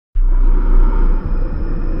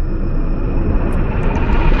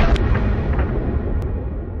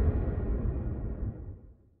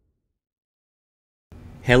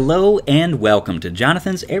Hello and welcome to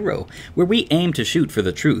Jonathan's Arrow, where we aim to shoot for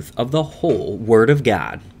the truth of the whole Word of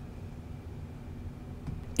God.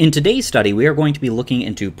 In today's study, we are going to be looking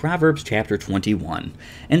into Proverbs chapter 21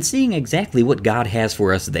 and seeing exactly what God has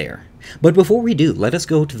for us there. But before we do, let us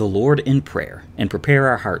go to the Lord in prayer and prepare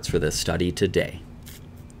our hearts for this study today.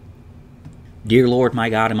 Dear Lord, my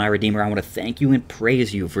God and my Redeemer, I want to thank you and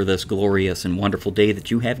praise you for this glorious and wonderful day that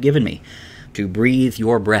you have given me to breathe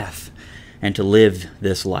your breath and to live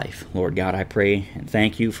this life. Lord God, I pray and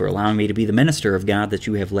thank you for allowing me to be the minister of God that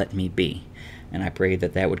you have let me be. And I pray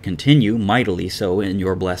that that would continue mightily so in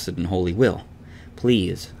your blessed and holy will.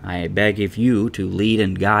 Please, I beg of you to lead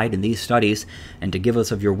and guide in these studies and to give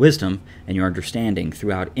us of your wisdom and your understanding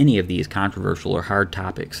throughout any of these controversial or hard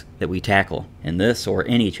topics that we tackle in this or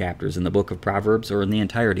any chapters in the book of Proverbs or in the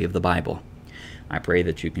entirety of the Bible. I pray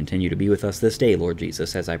that you continue to be with us this day, Lord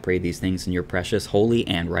Jesus, as I pray these things in your precious, holy,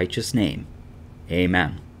 and righteous name.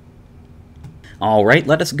 Amen. All right,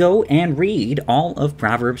 let us go and read all of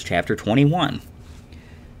Proverbs chapter 21.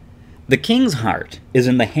 The king's heart is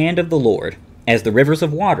in the hand of the Lord. As the rivers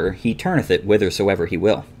of water, he turneth it whithersoever he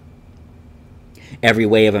will. Every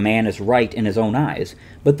way of a man is right in his own eyes,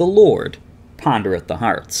 but the Lord pondereth the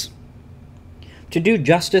hearts. To do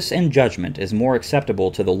justice and judgment is more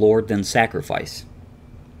acceptable to the Lord than sacrifice.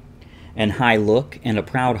 An high look and a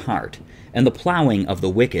proud heart, and the plowing of the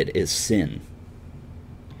wicked is sin.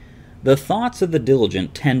 The thoughts of the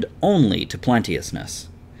diligent tend only to plenteousness,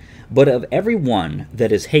 but of every one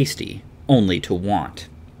that is hasty only to want.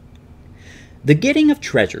 The getting of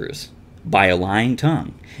treasures by a lying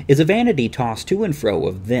tongue is a vanity tossed to and fro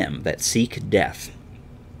of them that seek death.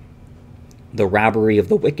 The robbery of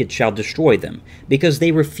the wicked shall destroy them, because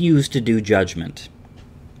they refuse to do judgment.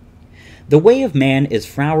 The way of man is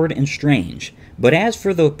froward and strange, but as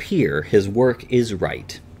for the pure, his work is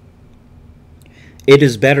right. It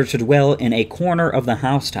is better to dwell in a corner of the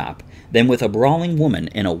housetop than with a brawling woman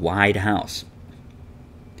in a wide house.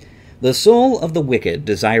 The soul of the wicked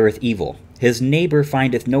desireth evil, his neighbor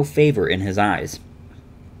findeth no favor in his eyes.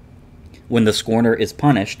 When the scorner is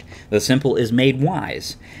punished, the simple is made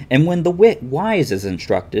wise, and when the wise is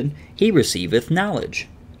instructed, he receiveth knowledge.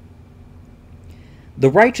 The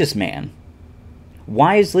righteous man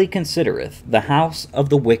wisely considereth the house of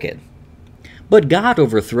the wicked, but God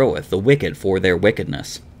overthroweth the wicked for their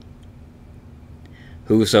wickedness.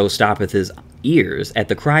 Whoso stoppeth his ears at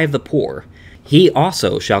the cry of the poor, he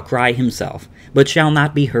also shall cry himself, but shall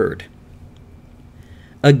not be heard.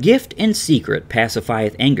 A gift in secret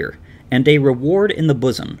pacifieth anger, and a reward in the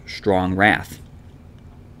bosom strong wrath.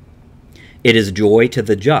 It is joy to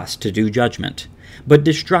the just to do judgment, but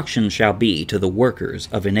destruction shall be to the workers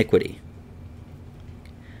of iniquity.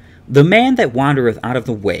 The man that wandereth out of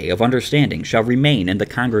the way of understanding shall remain in the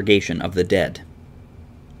congregation of the dead.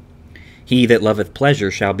 He that loveth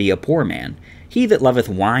pleasure shall be a poor man, he that loveth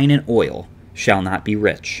wine and oil shall not be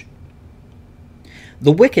rich.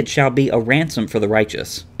 The wicked shall be a ransom for the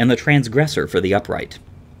righteous, and the transgressor for the upright.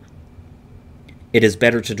 It is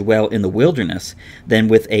better to dwell in the wilderness than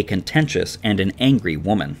with a contentious and an angry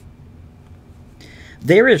woman.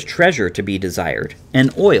 There is treasure to be desired,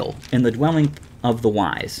 and oil in the dwelling of the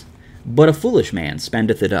wise, but a foolish man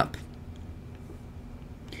spendeth it up.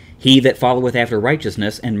 He that followeth after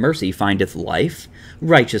righteousness and mercy findeth life,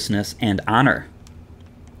 righteousness, and honor.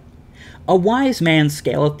 A wise man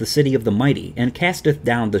scaleth the city of the mighty, and casteth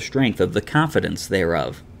down the strength of the confidence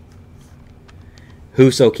thereof.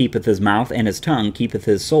 Whoso keepeth his mouth and his tongue keepeth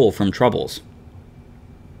his soul from troubles.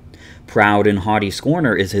 Proud and haughty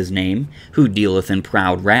scorner is his name, who dealeth in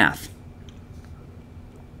proud wrath.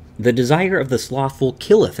 The desire of the slothful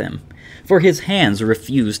killeth him, for his hands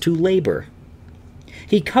refuse to labor.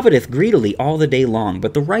 He coveteth greedily all the day long,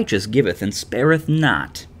 but the righteous giveth and spareth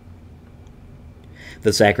not.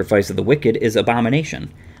 The sacrifice of the wicked is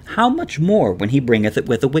abomination. How much more when he bringeth it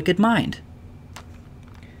with a wicked mind?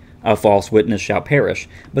 A false witness shall perish,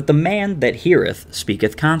 but the man that heareth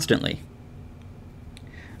speaketh constantly.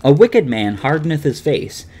 A wicked man hardeneth his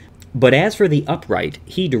face, but as for the upright,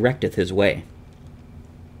 he directeth his way.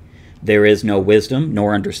 There is no wisdom,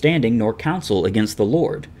 nor understanding, nor counsel against the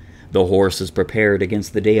Lord. The horse is prepared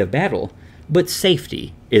against the day of battle, but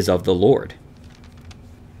safety is of the Lord.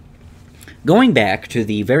 Going back to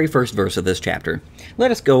the very first verse of this chapter, let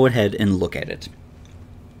us go ahead and look at it.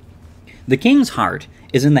 The king's heart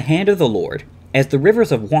is in the hand of the Lord. As the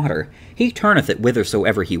rivers of water, he turneth it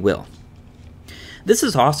whithersoever he will. This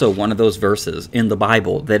is also one of those verses in the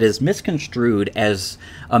Bible that is misconstrued as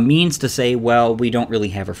a means to say, well, we don't really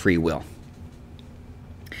have a free will.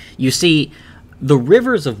 You see, the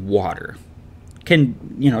rivers of water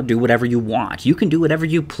can, do whatever you want. You can do whatever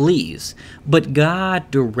you please. But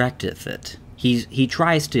God directeth it. He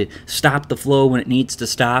tries to stop the flow when it needs to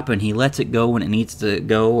stop, and he lets it go when it needs to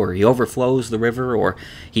go, or he overflows the river, or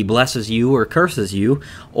he blesses you or curses you,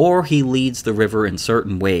 or he leads the river in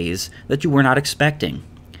certain ways that you were not expecting.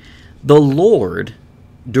 The Lord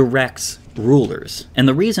directs rulers, and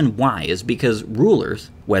the reason why is because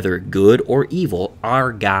rulers, whether good or evil,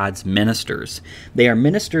 are God's ministers. They are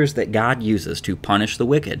ministers that God uses to punish the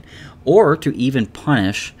wicked, or to even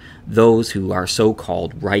punish those who are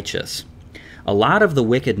so-called righteous. A lot of the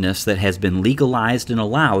wickedness that has been legalized and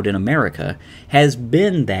allowed in America has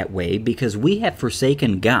been that way because we have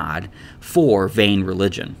forsaken God for vain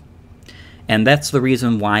religion. And that's the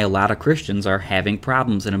reason why a lot of Christians are having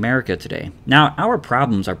problems in America today. Now, our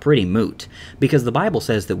problems are pretty moot because the Bible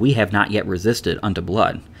says that we have not yet resisted unto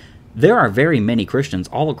blood. There are very many Christians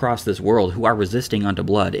all across this world who are resisting unto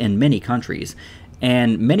blood in many countries,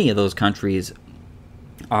 and many of those countries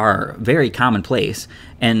are very commonplace,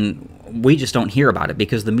 and we just don't hear about it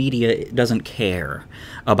because the media doesn't care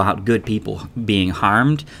about good people being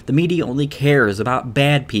harmed. The media only cares about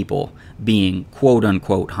bad people being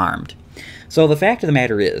quote-unquote harmed. So the fact of the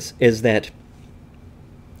matter is that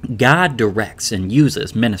God directs and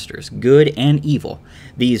uses ministers, good and evil,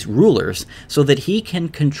 these rulers, so that he can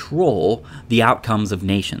control the outcomes of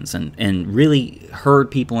nations and really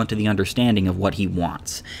herd people into the understanding of what he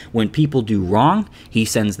wants. When people do wrong, he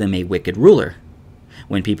sends them a wicked ruler.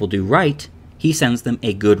 When people do right, he sends them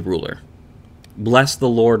a good ruler. Bless the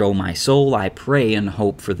Lord, O my soul. I pray and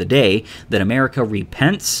hope for the day that America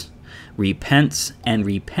repents,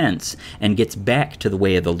 and gets back to the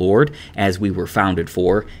way of the Lord as we were founded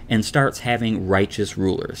for, and starts having righteous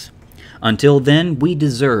rulers. Until then, we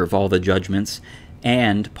deserve all the judgments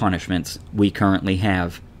and punishments we currently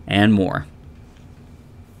have, and more.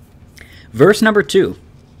 Verse number 2.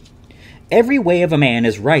 Every way of a man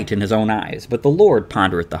is right in his own eyes, but the Lord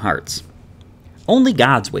pondereth the hearts. Only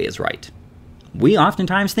God's way is right. We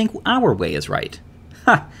oftentimes think our way is right.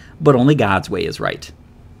 But only God's way is right.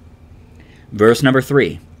 Verse number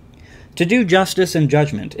 3. To do justice and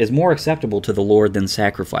judgment is more acceptable to the Lord than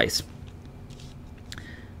sacrifice.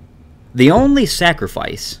 The only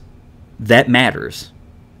sacrifice that matters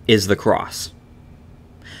is the cross.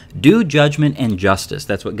 Do judgment and justice.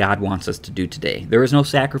 That's what God wants us to do today. There is no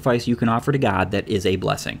sacrifice you can offer to God that is a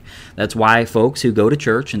blessing. That's why folks who go to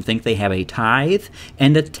church and think they have a tithe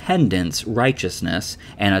and attendance righteousness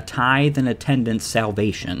and a tithe and attendance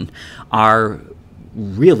salvation are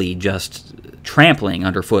really just trampling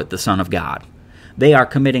underfoot the Son of God. They are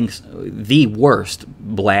committing the worst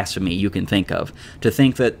blasphemy you can think of, to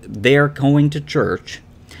think that they're going to church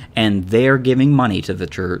and they're giving money to the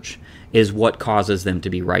church is what causes them to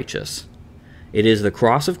be righteous. It is the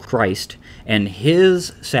cross of Christ and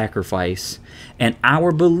his sacrifice and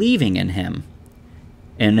our believing in him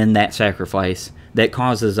and in that sacrifice that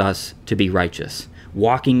causes us to be righteous.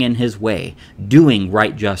 Walking in his way, doing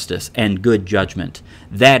right justice and good judgment,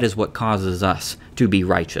 that is what causes us to be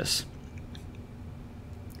righteous.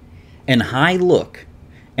 An high look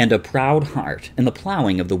and a proud heart and the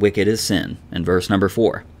plowing of the wicked is sin. In verse number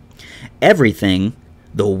 4. Everything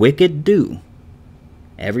the wicked do,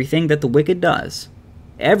 everything that the wicked does,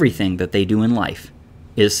 everything that they do in life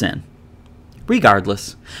is sin.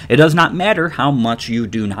 Regardless, it does not matter how much you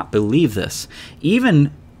do not believe this.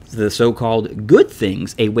 Even the so-called good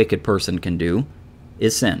things a wicked person can do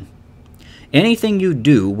is sin. Anything you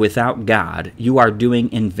do without God, you are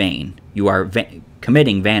doing in vain. You are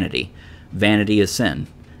committing vanity. Vanity is sin.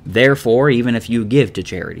 Therefore, even if you give to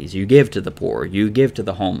charities, you give to the poor, you give to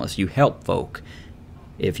the homeless, you help folk,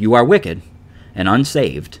 if you are wicked and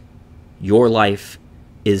unsaved, your life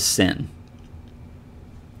is sin.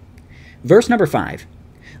 Verse number 5.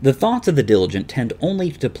 The thoughts of the diligent tend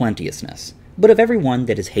only to plenteousness, but of every one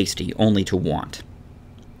that is hasty only to want.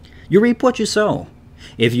 You reap what you sow.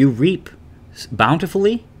 If you reap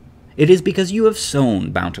bountifully, it is because you have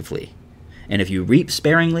sown bountifully. And if you reap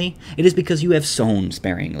sparingly, it is because you have sown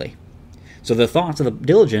sparingly. So the thoughts of the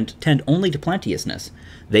diligent tend only to plenteousness.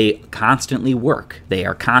 They constantly work. They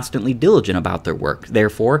are constantly diligent about their work.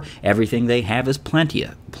 Therefore, everything they have is plenty,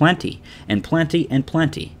 and plenty, and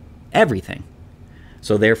plenty. Everything.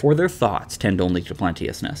 So therefore, their thoughts tend only to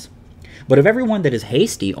plenteousness. But of everyone that is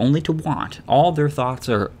hasty only to want, all their thoughts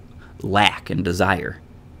are lack and desire,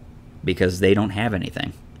 because they don't have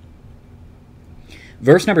anything.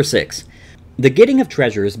 Verse number 6. The getting of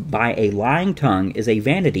treasures by a lying tongue is a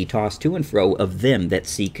vanity tossed to and fro of them that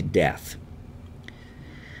seek death.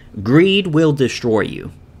 Greed will destroy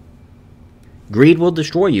you. Greed will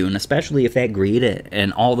destroy you, and especially if that greed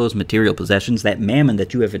and all those material possessions, that mammon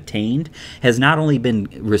that you have attained, has not only been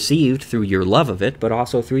received through your love of it, but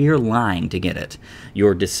also through your lying to get it,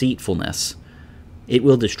 your deceitfulness. It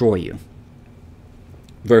will destroy you.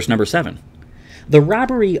 Verse number 7. The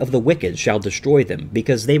robbery of the wicked shall destroy them,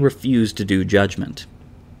 because they refuse to do judgment.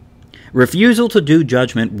 Refusal to do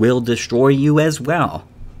judgment will destroy you as well.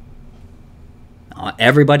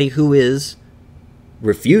 Everybody who is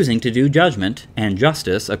refusing to do judgment and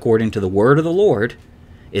justice according to the word of the Lord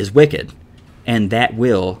is wicked, and that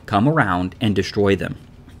will come around and destroy them.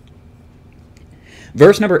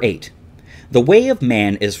 Verse number 8. The way of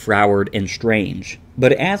man is froward and strange,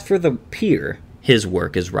 but as for the pure, his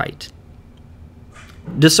work is right.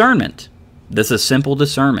 Discernment. This is simple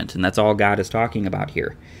discernment, and that's all God is talking about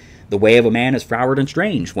here. The way of a man is froward and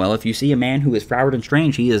strange. Well, if you see a man who is froward and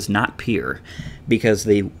strange, he is not pure, because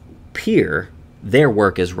the pure, their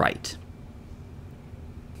work is right.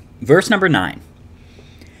 Verse number 9.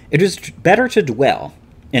 It is better to dwell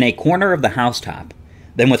in a corner of the housetop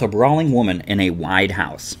than with a brawling woman in a wide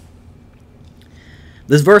house.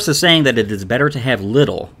 This verse is saying that it is better to have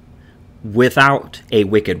little without a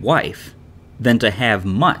wicked wife than to have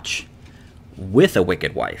much with a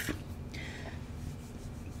wicked wife.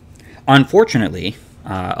 Unfortunately,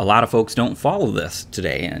 a lot of folks don't follow this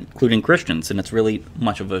today, including Christians, and it's really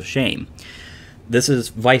much of a shame. This is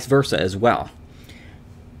vice versa as well.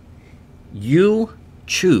 You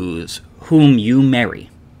choose whom you marry.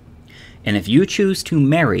 And if you choose to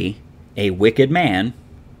marry a wicked man,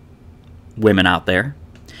 women out there,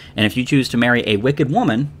 and if you choose to marry a wicked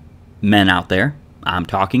woman, men out there, I'm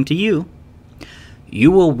talking to you,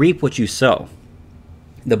 you will reap what you sow.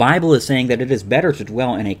 The Bible is saying that it is better to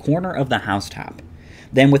dwell in a corner of the housetop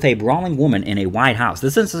than with a brawling woman in a wide house.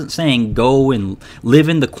 This isn't saying go and live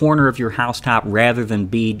in the corner of your housetop rather than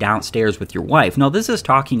be downstairs with your wife. No, this is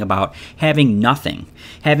talking about having nothing,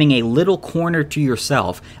 having a little corner to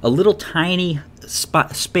yourself, a little tiny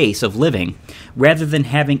space of living, rather than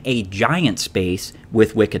having a giant space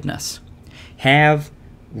with wickedness. Have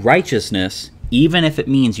righteousness, even if it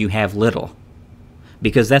means you have little,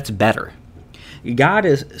 because that's better. God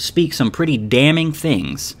speaks some pretty damning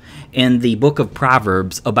things in the book of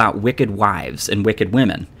Proverbs about wicked wives and wicked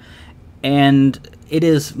women. And it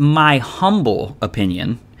is my humble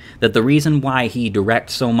opinion that the reason why he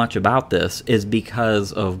directs so much about this is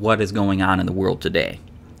because of what is going on in the world today.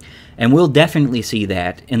 And we'll definitely see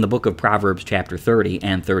that in the book of Proverbs chapter 30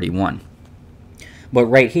 and 31. But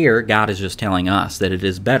right here, God is just telling us that it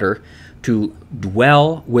is better to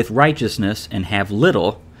dwell with righteousness and have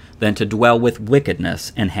little than to dwell with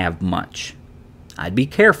wickedness and have much. I'd be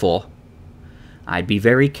careful. I'd be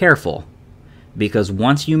very careful, because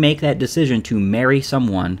once you make that decision to marry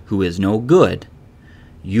someone who is no good,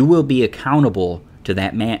 you will be accountable to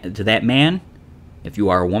that man if you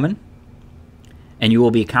are a woman, and you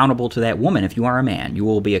will be accountable to that woman if you are a man. You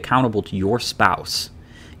will be accountable to your spouse.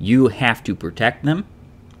 You have to protect them,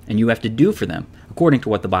 and you have to do for them according to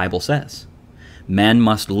what the Bible says. Men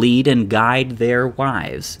must lead and guide their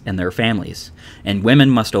wives and their families, and women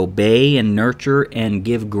must obey and nurture and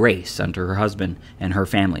give grace unto her husband and her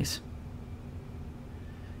families.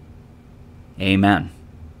 Amen.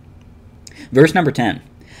 Verse number 10.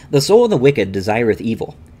 The soul of the wicked desireth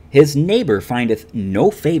evil. His neighbor findeth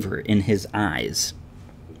no favor in his eyes.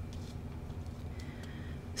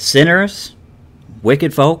 Sinners,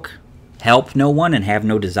 wicked folk, help no one and have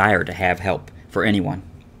no desire to have help for anyone.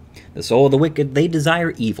 The soul of the wicked, they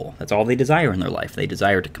desire evil. That's all they desire in their life. They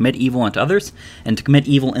desire to commit evil unto others and to commit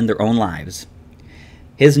evil in their own lives.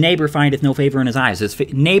 His neighbor findeth no favor in his eyes. His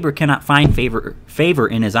neighbor cannot find favor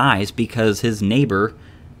in his eyes because his neighbor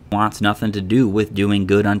wants nothing to do with doing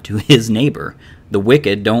good unto his neighbor. The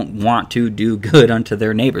wicked don't want to do good unto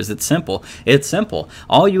their neighbors. It's simple. It's simple.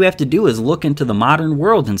 All you have to do is look into the modern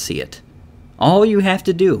world and see it. All you have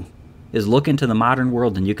to do is look into the modern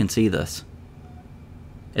world and you can see this.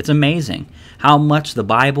 It's amazing how much the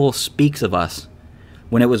Bible speaks of us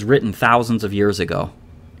when it was written thousands of years ago.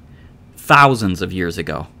 Thousands of years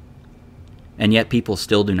ago. And yet people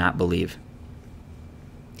still do not believe.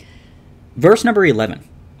 Verse number 11.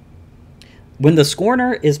 When the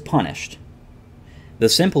scorner is punished, the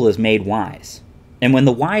simple is made wise. And when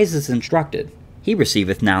the wise is instructed, he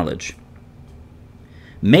receiveth knowledge.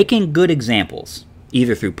 Making good examples,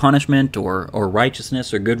 either through punishment or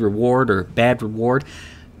righteousness or good reward or bad reward,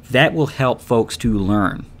 that will help folks to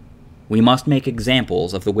learn. We must make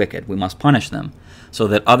examples of the wicked. We must punish them so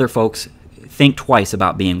that other folks think twice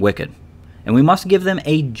about being wicked. And we must give them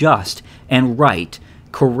a just and right,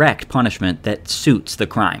 correct punishment that suits the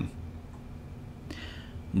crime.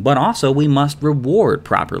 but also we must reward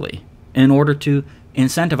properly in order to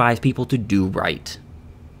incentivize people to do right.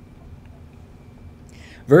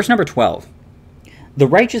 Verse number 12. The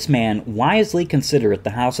righteous man wisely considereth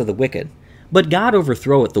the house of the wicked, but God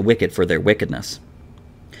overthroweth the wicked for their wickedness.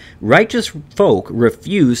 Righteous folk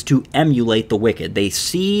refuse to emulate the wicked. They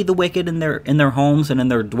see the wicked in their homes and in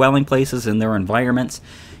their dwelling places, in their environments.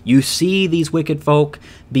 You see these wicked folk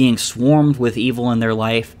being swarmed with evil in their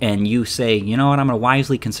life, and you say, you know what, I'm going to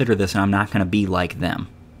wisely consider this, and I'm not going to be like them.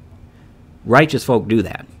 Righteous folk do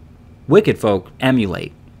that. Wicked folk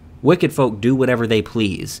emulate. Wicked folk do whatever they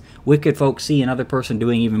please. Wicked folk see another person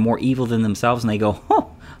doing even more evil than themselves, and they go,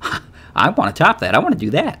 oh, I want to top that. I want to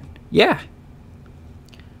do that. Yeah.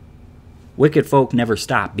 Wicked folk never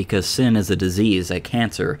stop because sin is a disease, a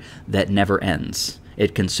cancer that never ends.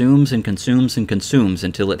 It consumes and consumes and consumes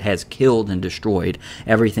until it has killed and destroyed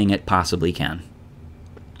everything it possibly can.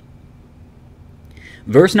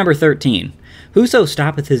 Verse number 13. Whoso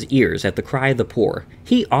stoppeth his ears at the cry of the poor,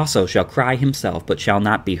 he also shall cry himself, but shall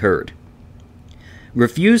not be heard.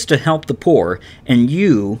 Refuse to help the poor, and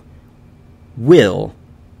you will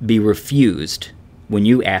be refused when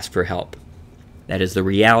you ask for help. That is the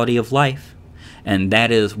reality of life, and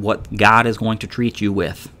that is what God is going to treat you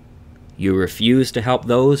with. You refuse to help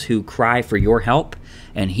those who cry for your help,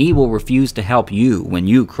 and He will refuse to help you when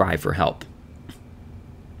you cry for help.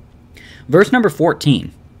 Verse number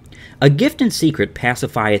 14. A gift in secret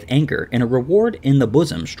pacifieth anger, and a reward in the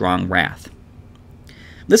bosom strong wrath.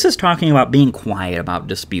 This is talking about being quiet about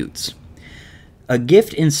disputes. A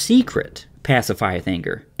gift in secret pacifieth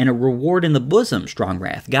anger, and a reward in the bosom strong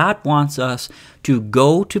wrath. God wants us to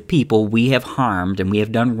go to people we have harmed and we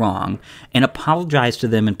have done wrong and apologize to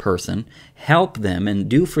them in person, help them and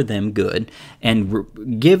do for them good,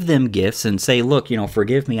 and give them gifts and say, look,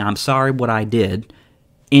 forgive me, I'm sorry what I did,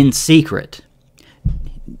 in secret.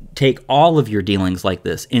 Take all of your dealings like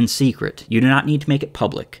this in secret. You do not need to make it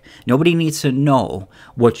public. Nobody needs to know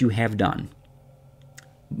what you have done.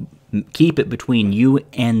 Keep it between you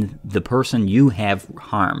and the person you have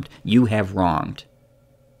harmed, you have wronged.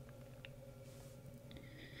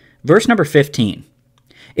 Verse number 15.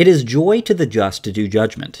 It is joy to the just to do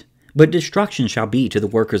judgment, but destruction shall be to the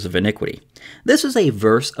workers of iniquity. This is a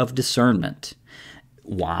verse of discernment.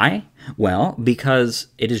 Why? Well, because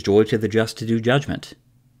it is joy to the just to do judgment.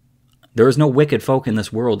 There is no wicked folk in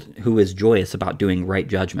this world who is joyous about doing right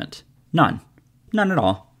judgment. None. None at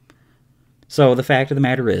all. So the fact of the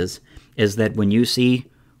matter is that when you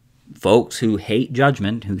see folks who hate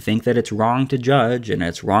judgment, who think that it's wrong to judge and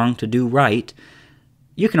it's wrong to do right,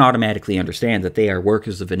 you can automatically understand that they are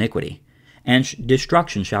workers of iniquity, and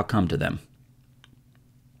destruction shall come to them.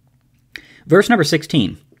 Verse number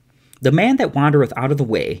 16. The man that wandereth out of the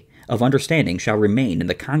way of understanding shall remain in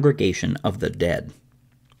the congregation of the dead.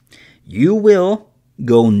 You will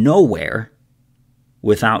go nowhere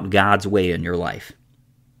without God's way in your life.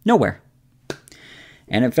 Nowhere.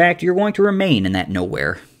 And in fact, you're going to remain in that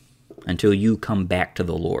nowhere until you come back to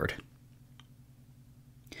the Lord.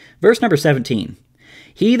 Verse number 17.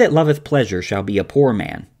 He that loveth pleasure shall be a poor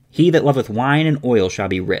man. He that loveth wine and oil shall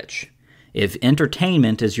be rich. If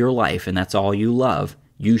entertainment is your life and that's all you love,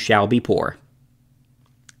 you shall be poor.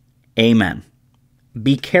 Amen.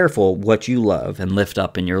 Be careful what you love and lift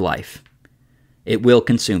up in your life. It will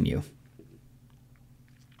consume you.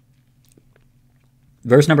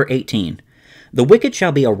 Verse number 18. The wicked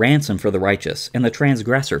shall be a ransom for the righteous, and the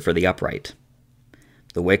transgressor for the upright.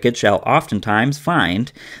 The wicked shall oftentimes find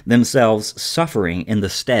themselves suffering in the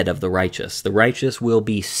stead of the righteous. The righteous will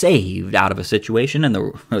be saved out of a situation, and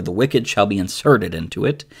the wicked shall be inserted into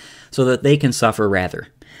it, so that they can suffer rather.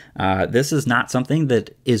 This is not something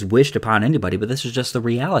that is wished upon anybody, but this is just the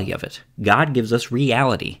reality of it. God gives us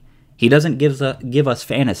reality. He doesn't give us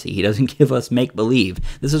fantasy. He doesn't give us make-believe.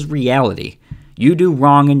 This is reality. You do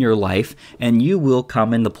wrong in your life, and you will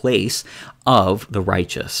come in the place of the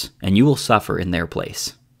righteous, and you will suffer in their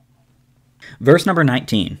place. Verse number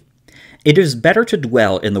 19. It is better to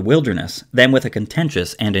dwell in the wilderness than with a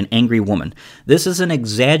contentious and an angry woman. This is an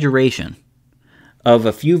exaggeration of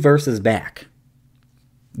a few verses back.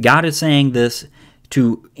 God is saying this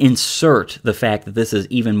to insert the fact that this is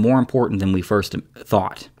even more important than we first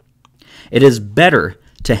thought. It is better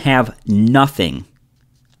to have nothing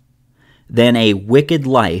than a wicked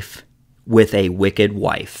life with a wicked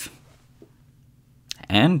wife.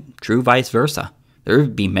 And true vice versa. There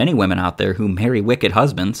would be many women out there who marry wicked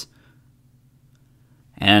husbands,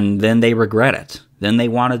 and then they regret it. Then they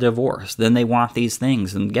want a divorce. Then they want these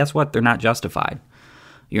things. And guess what? They're not justified.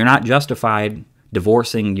 You're not justified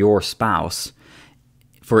divorcing your spouse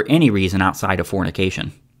for any reason outside of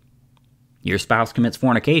fornication. Your spouse commits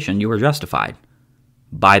fornication, you are justified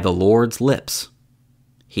by the Lord's lips.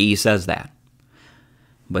 He says that.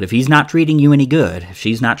 But if he's not treating you any good, if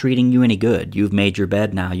she's not treating you any good, you've made your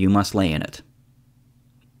bed, now you must lay in it.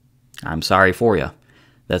 I'm sorry for you.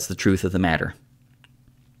 That's the truth of the matter.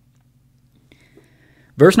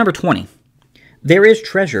 Verse number 20. There is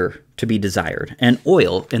treasure to be desired, and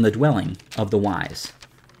oil in the dwelling of the wise.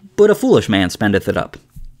 But a foolish man spendeth it up.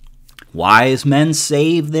 Wise men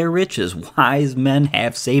save their riches. Wise men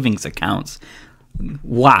have savings accounts.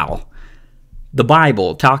 Wow. The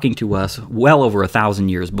Bible talking to us well over 1,000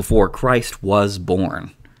 years before Christ was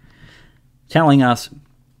born. Telling us,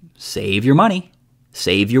 save your money,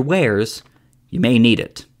 save your wares, you may need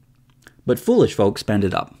it. But foolish folks spend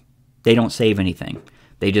it up. They don't save anything.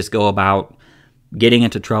 They just go about getting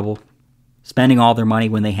into trouble, spending all their money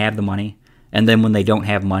when they have the money, and then when they don't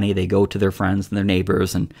have money, they go to their friends and their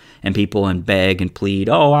neighbors and people and beg and plead,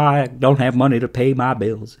 oh, I don't have money to pay my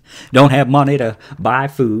bills, don't have money to buy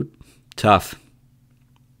food. Tough.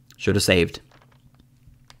 Should have saved.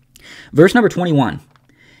 Verse number 21.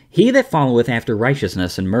 He that followeth after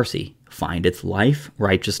righteousness and mercy findeth life,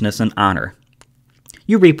 righteousness, and honor.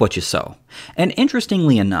 You reap what you sow. And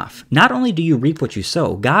interestingly enough, not only do you reap what you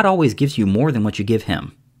sow, God always gives you more than what you give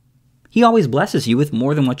him. He always blesses you with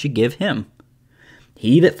more than what you give him.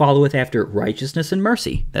 He that followeth after righteousness and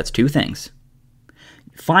mercy, that's 2 things,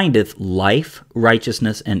 findeth life,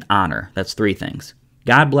 righteousness, and honor. That's 3 things.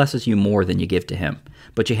 God blesses you more than you give to him,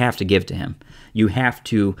 but you have to give to him. You have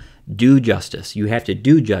to do justice. You have to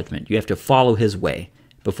do judgment. You have to follow his way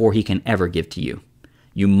before he can ever give to you.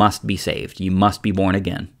 You must be saved. You must be born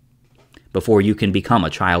again before you can become a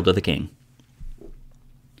child of the King.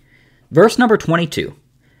 Verse number 22.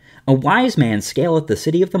 A wise man scaleth the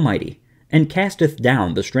city of the mighty, and casteth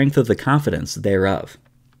down the strength of the confidence thereof.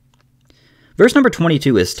 Verse number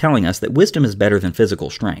 22 is telling us that wisdom is better than physical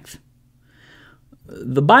strength.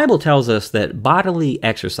 The Bible tells us that bodily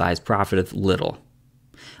exercise profiteth little,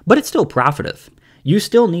 but it still profiteth. You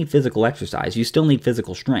still need physical exercise. You still need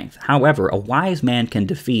physical strength. However, a wise man can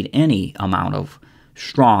defeat any amount of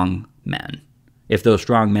strong men if those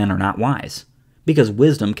strong men are not wise, because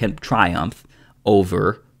wisdom can triumph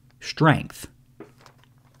over strength.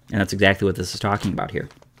 And that's exactly what this is talking about here.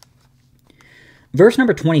 Verse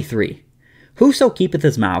number 23. Whoso keepeth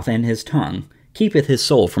his mouth and his tongue keepeth his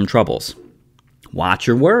soul from troubles. Watch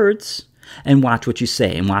your words, and watch what you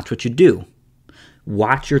say, and watch what you do.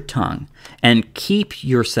 Watch your tongue, and keep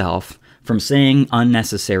yourself from saying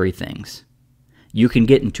unnecessary things. You can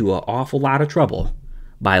get into an awful lot of trouble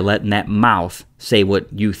by letting that mouth say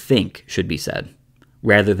what you think should be said,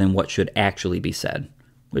 rather than what should actually be said,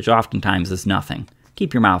 which oftentimes is nothing.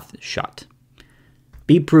 Keep your mouth shut.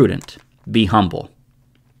 Be prudent. Be humble.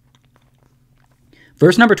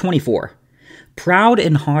 Verse number 24. Proud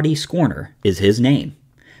and haughty scorner is his name,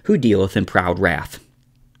 who dealeth in proud wrath.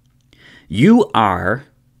 You are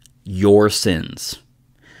your sins.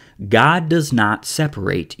 God does not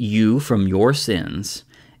separate you from your sins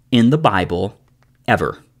in the Bible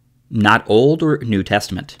ever, not Old or New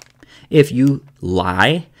Testament. If you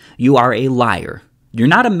lie, you are a liar. You're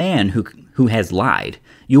not a man who has lied.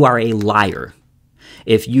 You are a liar.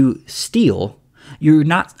 If you steal, you're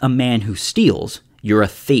not a man who steals. You're a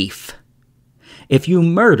thief. If you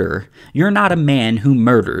murder, you're not a man who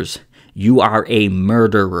murders. You are a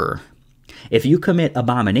murderer. If you commit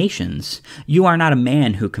abominations, you are not a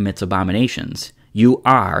man who commits abominations. You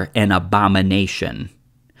are an abomination.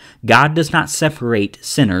 God does not separate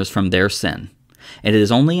sinners from their sin. It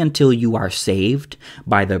is only until you are saved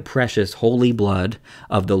by the precious holy blood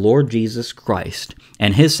of the Lord Jesus Christ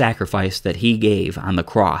and his sacrifice that he gave on the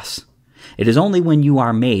cross. It is only when you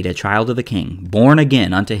are made a child of the King, born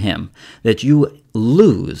again unto him, that you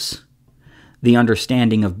lose the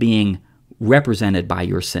understanding of being represented by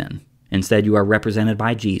your sin. Instead, you are represented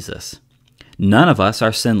by Jesus. None of us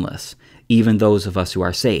are sinless, even those of us who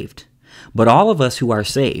are saved. But all of us who are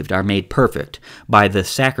saved are made perfect by the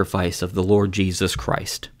sacrifice of the Lord Jesus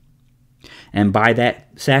Christ. And by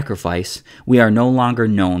that sacrifice, we are no longer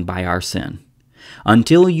known by our sin.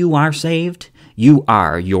 Until you are saved, you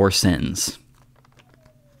are your sins.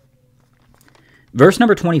 Verse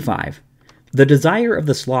number 25. The desire of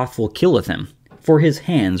the slothful killeth him, for his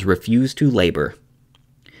hands refuse to labor.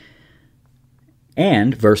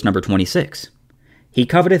 And verse number 26. He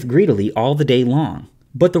coveteth greedily all the day long,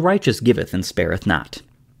 but the righteous giveth and spareth not.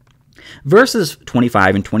 Verses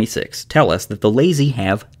 25 and 26 tell us that the lazy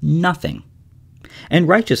have nothing, and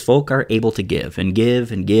righteous folk are able to give and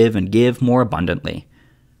give and give and give more abundantly.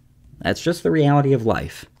 That's just the reality of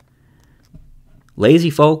life. Lazy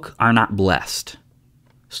folk are not blessed.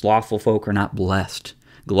 Slothful folk are not blessed.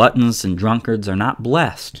 Gluttons and drunkards are not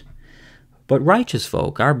blessed. But righteous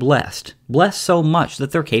folk are blessed, blessed so much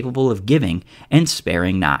that they're capable of giving and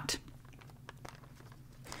sparing not.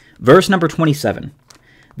 Verse number 27.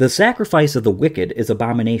 The sacrifice of the wicked is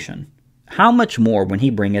abomination. How much more when he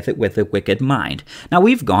bringeth it with a wicked mind? Now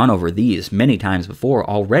we've gone over these many times before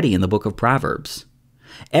already in the book of Proverbs.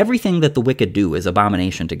 Everything that the wicked do is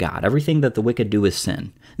abomination to God. Everything that the wicked do is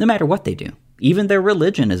sin, no matter what they do. Even their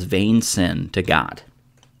religion is vain sin to God.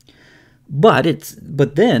 But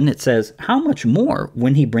then it says, how much more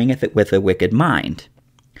when he bringeth it with a wicked mind?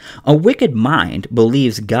 A wicked mind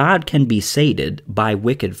believes God can be sated by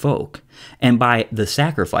wicked folk and by the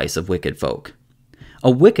sacrifice of wicked folk.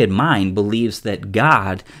 A wicked mind believes that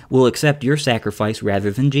God will accept your sacrifice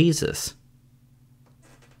rather than Jesus.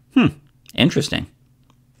 Interesting.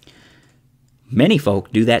 Many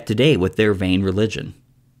folk do that today with their vain religion.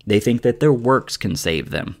 They think that their works can save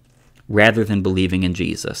them rather than believing in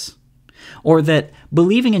Jesus. Or that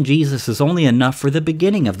believing in Jesus is only enough for the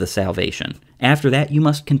beginning of the salvation. After that, you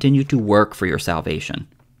must continue to work for your salvation.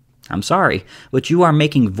 I'm sorry, but you are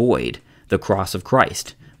making void the cross of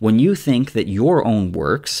Christ when you think that your own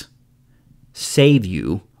works save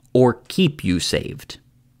you or keep you saved.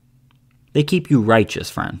 They keep you righteous,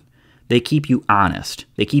 friend. They keep you honest.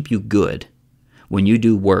 They keep you good when you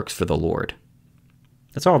do works for the Lord.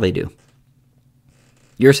 That's all they do.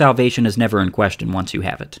 Your salvation is never in question once you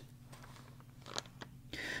have it.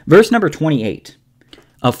 Verse number 28.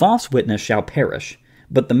 A false witness shall perish,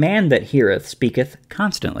 but the man that heareth speaketh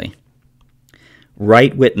constantly.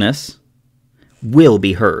 Right witness will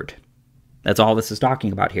be heard. That's all this is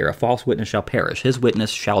talking about here. A false witness shall perish. His witness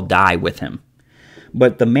shall die with him.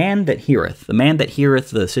 But the man that heareth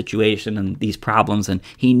the situation and these problems, and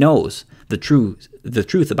he knows the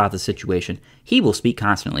truth about the situation, he will speak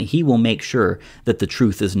constantly. He will make sure that the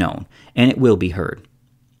truth is known, and it will be heard.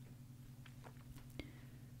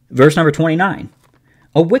 Verse number 29.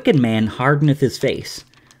 A wicked man hardeneth his face,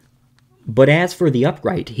 but as for the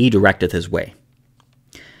upright, he directeth his way.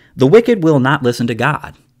 The wicked will not listen to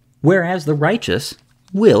God, whereas the righteous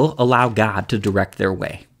will allow God to direct their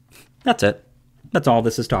way. That's it. That's all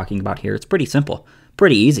this is talking about here. It's pretty simple,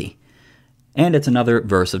 pretty easy. And it's another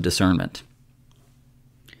verse of discernment.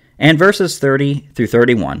 And verses 30 through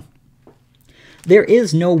 31. There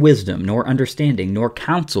is no wisdom, nor understanding, nor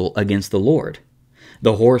counsel against the Lord.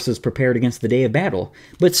 The horse is prepared against the day of battle,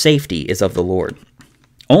 but safety is of the Lord.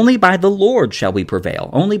 Only by the Lord shall we prevail.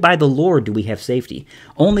 Only by the Lord do we have safety.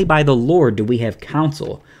 Only by the Lord do we have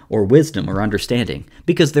counsel or wisdom or understanding,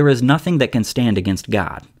 because there is nothing that can stand against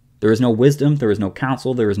God. There is no wisdom, there is no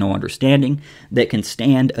counsel, there is no understanding that can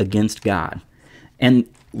stand against God. And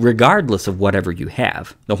regardless of whatever you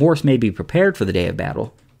have, the horse may be prepared for the day of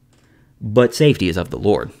battle, but safety is of the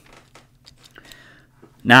Lord.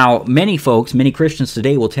 Now, many folks, many Christians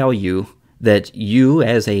today will tell you that you,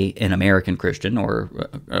 as an American Christian, or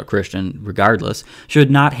a Christian regardless,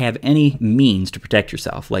 should not have any means to protect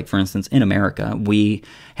yourself. Like, for instance, in America, we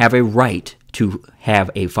have a right to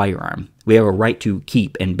have a firearm. We have a right to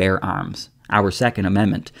keep and bear arms. Our Second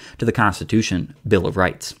Amendment to the Constitution, Bill of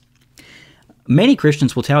Rights. Many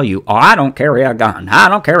Christians will tell you, oh, I don't carry a gun. I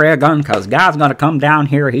don't carry a gun because God's going to come down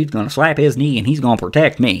here, he's going to slap his knee, and he's going to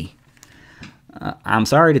protect me. I'm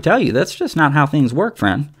sorry to tell you, that's just not how things work,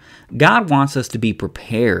 friend. God wants us to be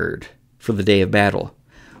prepared for the day of battle,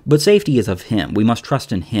 but safety is of Him. We must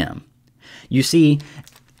trust in Him. You see,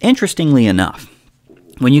 interestingly enough,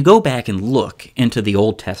 when you go back and look into the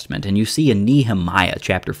Old Testament and you see in Nehemiah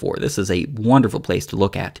chapter 4, this is a wonderful place to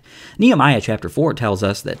look at. Nehemiah chapter 4 tells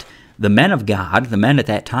us that the men of God, the men at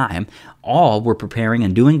that time, all were preparing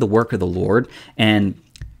and doing the work of the Lord and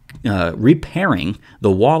repairing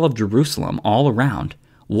the wall of Jerusalem all around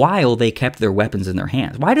while they kept their weapons in their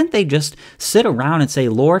hands. Why didn't they just sit around and say,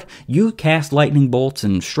 Lord, you cast lightning bolts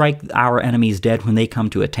and strike our enemies dead when they come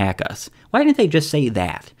to attack us? Why didn't they just say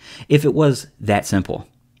that if it was that simple?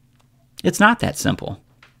 It's not that simple.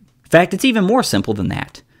 In fact, it's even more simple than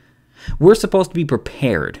that. We're supposed to be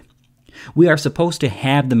prepared. We are supposed to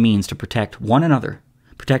have the means to protect one another,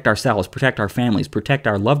 protect ourselves, protect our families, protect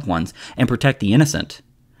our loved ones, and protect the innocent.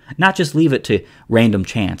 Not just leave it to random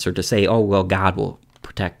chance or to say, oh, well, God will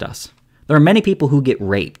protect us. There are many people who get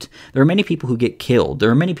raped. There are many people who get killed. There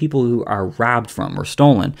are many people who are robbed from or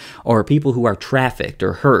stolen, or people who are trafficked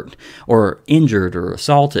or hurt or injured or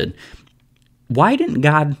assaulted. Why didn't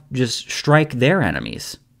God just strike their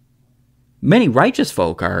enemies? Many righteous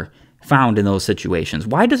folk are found in those situations.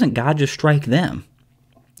 Why doesn't God just strike them?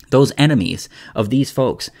 Those enemies of these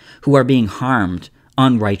folks who are being harmed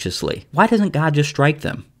unrighteously. Why doesn't God just strike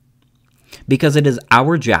them? because it is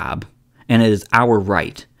our job and it is our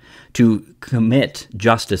right to commit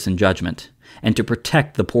justice and judgment and to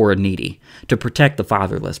protect the poor and needy, to protect the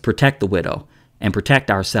fatherless, protect the widow, and protect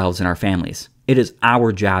ourselves and our families. It is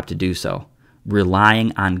our job to do so,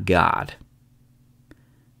 relying on God.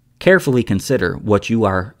 Carefully consider what you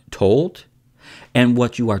are told and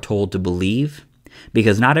what you are told to believe,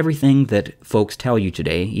 because not everything that folks tell you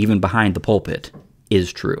today, even behind the pulpit,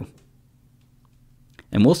 is true.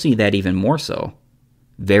 And we'll see that even more so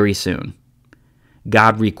very soon.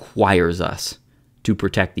 God requires us to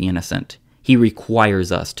protect the innocent. He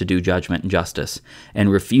requires us to do judgment and justice,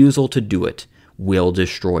 and refusal to do it will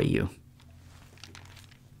destroy you.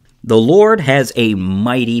 The Lord has a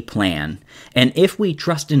mighty plan, and if we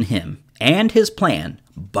trust in Him and His plan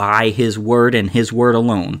by His word and His word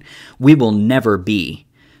alone, we will never be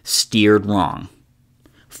steered wrong.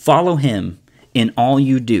 Follow Him in all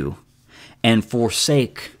you do, and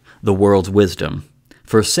forsake the world's wisdom,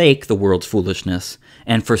 forsake the world's foolishness,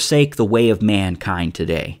 and forsake the way of mankind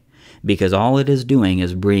today, because all it is doing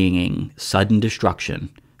is bringing sudden destruction,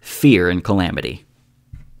 fear, and calamity.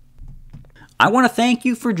 I want to thank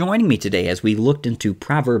you for joining me today as we looked into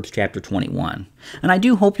Proverbs chapter 21. And I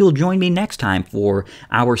do hope you'll join me next time for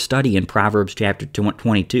our study in Proverbs chapter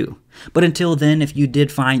 22. But until then, if you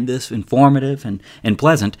did find this informative and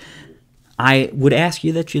pleasant, I would ask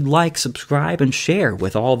you that you'd like, subscribe, and share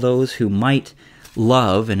with all those who might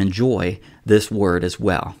love and enjoy this word as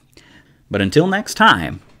well. But until next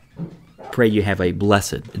time, pray you have a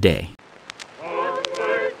blessed day.